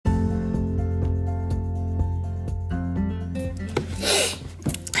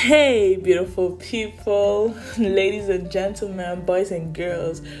Hey, beautiful people, ladies and gentlemen, boys and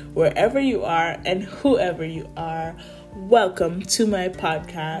girls, wherever you are and whoever you are, welcome to my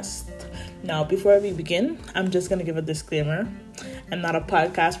podcast. Now, before we begin, I'm just going to give a disclaimer. I'm not a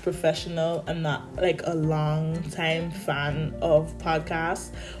podcast professional. I'm not like a long time fan of podcasts,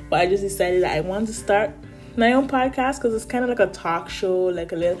 but I just decided that I want to start my own podcast because it's kind of like a talk show,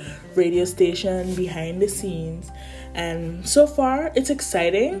 like a little radio station behind the scenes. And so far, it's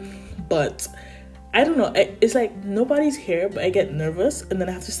exciting, but I don't know. It's like nobody's here, but I get nervous, and then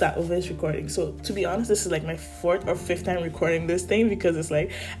I have to start over this recording. So to be honest, this is like my 4th or 5th time recording this thing because it's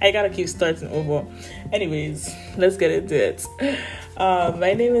like I gotta keep starting over. Anyways, let's get into it.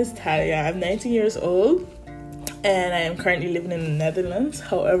 My name is Talia. I'm 19 years old, and I am currently living in the Netherlands.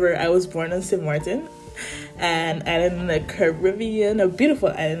 However, I was born on St. Martin, an island in the Caribbean, a beautiful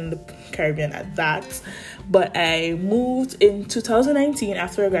island in the Caribbean at that. But I moved in 2019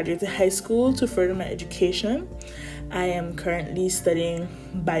 after I graduated high school to further my education. I am currently studying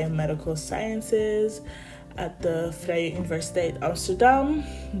biomedical sciences at the Vrije Universiteit Amsterdam,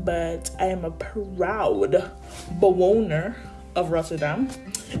 but I am a proud bewoner of Rotterdam,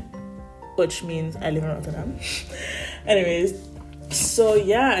 which means I live in Rotterdam. Anyways, so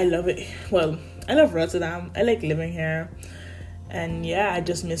yeah, I love it. Well, I love Rotterdam. I like living here. And yeah, I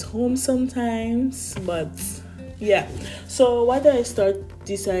just miss home sometimes. But yeah. So why did I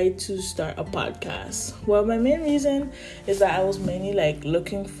decide to start a podcast? Well, my main reason is that I was mainly like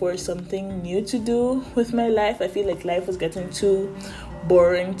looking for something new to do with my life. I feel like life was getting too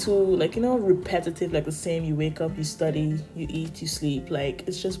boring, too repetitive, like the same. You wake up, you study, you eat, you sleep. Like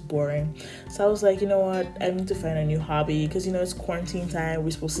it's just boring. So I was like, you know what, I need to find a new hobby because it's quarantine time.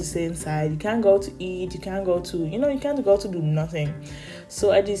 We're supposed to stay inside. You can't go to eat, you can't go to you can't go to do nothing.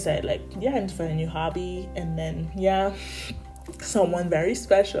 So I decided I need to find a new hobby. And then someone very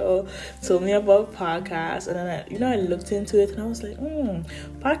special told me about podcasts, and then I looked into it and I was like,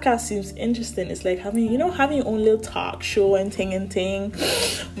 podcast seems interesting. It's like having your own little talk show and thing.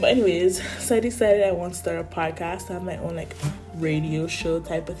 But anyways, so I decided I want to start a podcast, have my own radio show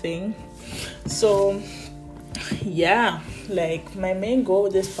type of thing. So yeah, my main goal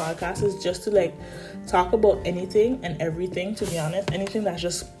with this podcast is just to talk about anything and everything, to be honest. Anything that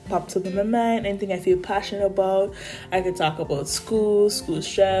just pops up in my mind, anything I feel passionate about. I could talk about school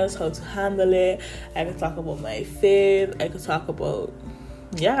stress, how to handle it. I could talk about my faith. I could talk about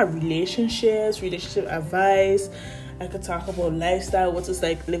relationship advice. I could talk about lifestyle, what it's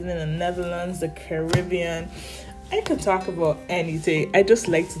like living in the Netherlands, the Caribbean. I could talk about anything. I just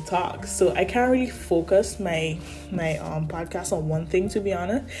like to talk. So I can't really focus my podcast on one thing, to be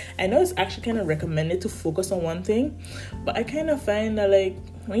honest. I know it's actually kind of recommended to focus on one thing, but I kind of find that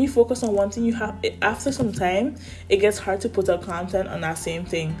when you focus on one thing, after some time, it gets hard to put out content on that same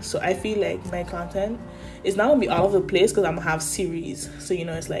thing. So I feel like my content is not going to be all over the place because I'm going to have series. So,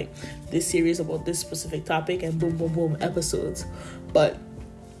 it's like this series about this specific topic and boom, boom, boom episodes. But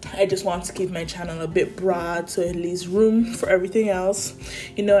I just want to keep my channel a bit broad so it leaves room for everything else.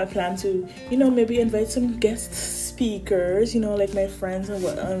 I plan to, maybe invite some guest speakers, like my friends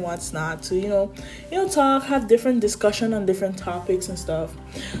and what's not to, talk, have different discussion on different topics and stuff.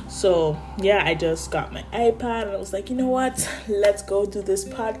 So yeah, I just got my iPad and I was like, you know what? Let's go do this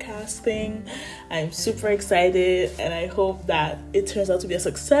podcast thing. I'm super excited and I hope that it turns out to be a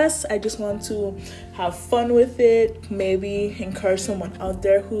success. I just want to have fun with it, maybe encourage someone out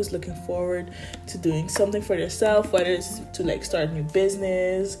there who's looking forward to doing something for themselves, whether it's to start a new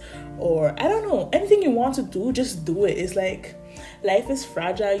business or I don't know, anything you want to do, just do it. It's like life is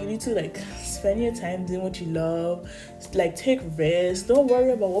fragile. You need to spend your time doing what you love, take risks. Don't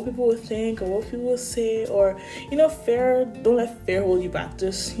worry about what people will think or what people will say, or don't let fear hold you back.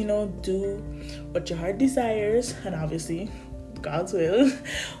 Just do what your heart desires, and obviously God's will,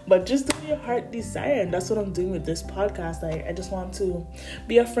 but just do what your heart desire. And that's what I'm doing with this podcast. I just want to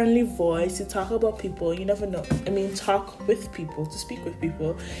be a friendly voice to talk about people. You never know. Talk with people, to speak with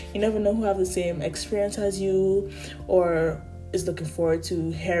people. You never know who have the same experience as you or is looking forward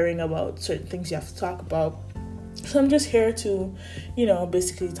to hearing about certain things you have to talk about. So I'm just here to,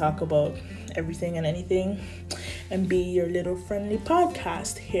 basically talk about everything and anything and be your little friendly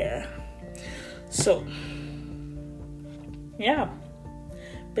podcast here. So yeah,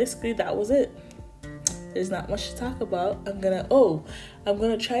 basically that was it. There's not much to talk about. I'm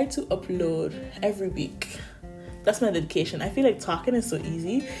gonna try to upload every week. That's my dedication. I feel like talking is so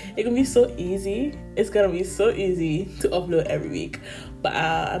easy. It can be so easy. It's gonna be so easy to upload every week. But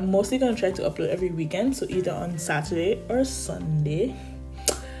I'm mostly gonna try to upload every weekend. So either on Saturday or Sunday.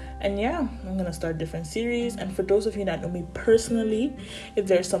 And yeah, I'm gonna start different series. And for those of you that know me personally, if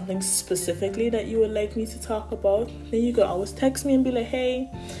there's something specifically that you would like me to talk about, then you could always text me and be like, hey,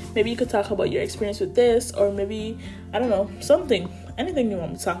 maybe you could talk about your experience with this, or maybe, I don't know, anything you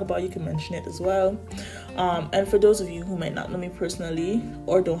want me to talk about, you can mention it as well. And for those of you who might not know me personally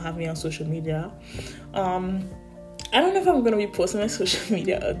or don't have me on social media, I don't know if I'm going to be posting my social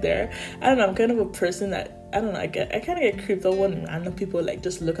media out there. I don't know, I'm kind of a person that, I don't know, I kind of get creeped out when random people like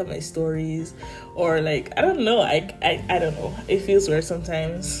just look at my stories, or like, I don't know, I don't know, it feels weird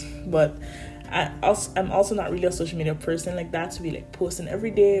sometimes. But I'm also not really a social media person like that, to be like posting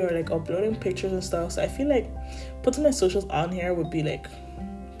every day or like uploading pictures and stuff. So I feel like putting my socials on here would be like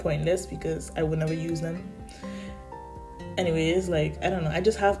pointless because I would never use them. Anyways, like, I don't know, I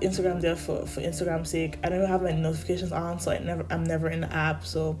just have Instagram there for Instagram's sake. I don't have my notifications on, so I'm never in the app.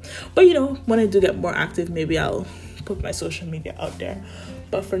 So, but you know, when I do get more active, maybe I'll put my social media out there.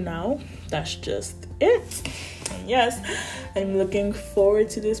 But for now, that's just it. And yes, I'm looking forward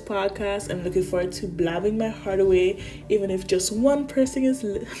to this podcast. I'm looking forward to blabbing my heart away. Even if just one person is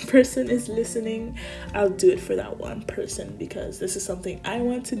listening, I'll do it for that one person, because this is something I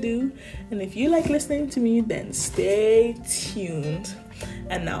want to do. And if you like listening to me, then stay tuned.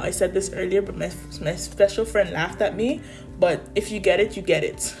 And now, I said this earlier, but my special friend laughed at me. But if you get it, you get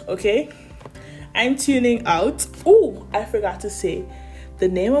it. Okay? I'm tuning out. Oh, I forgot to say, the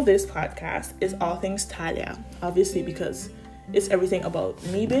name of this podcast is All Things Talia, obviously, because it's everything about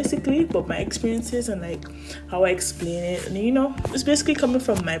me basically, but my experiences and like how I explain it. And you know, it's basically coming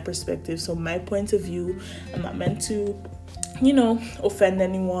from my perspective, so my point of view. I'm not meant to, you know, offend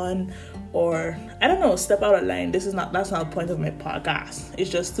anyone, or I don't know, step out of line. That's not the point of my podcast. It's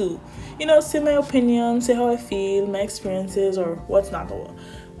just to, you know, say my opinion, say how I feel, my experiences, or what's not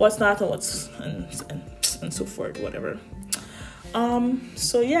and so forth, whatever.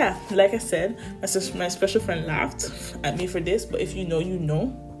 So yeah, like I said, my special friend laughed at me for this, but if you know, you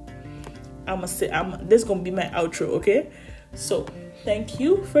know. This is gonna be my outro, okay? So thank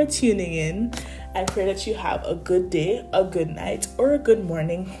you for tuning in. I pray that you have a good day, a good night, or a good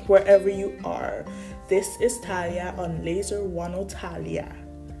morning wherever you are. This is Talia on Laser One Talia.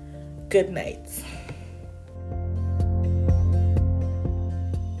 Good night.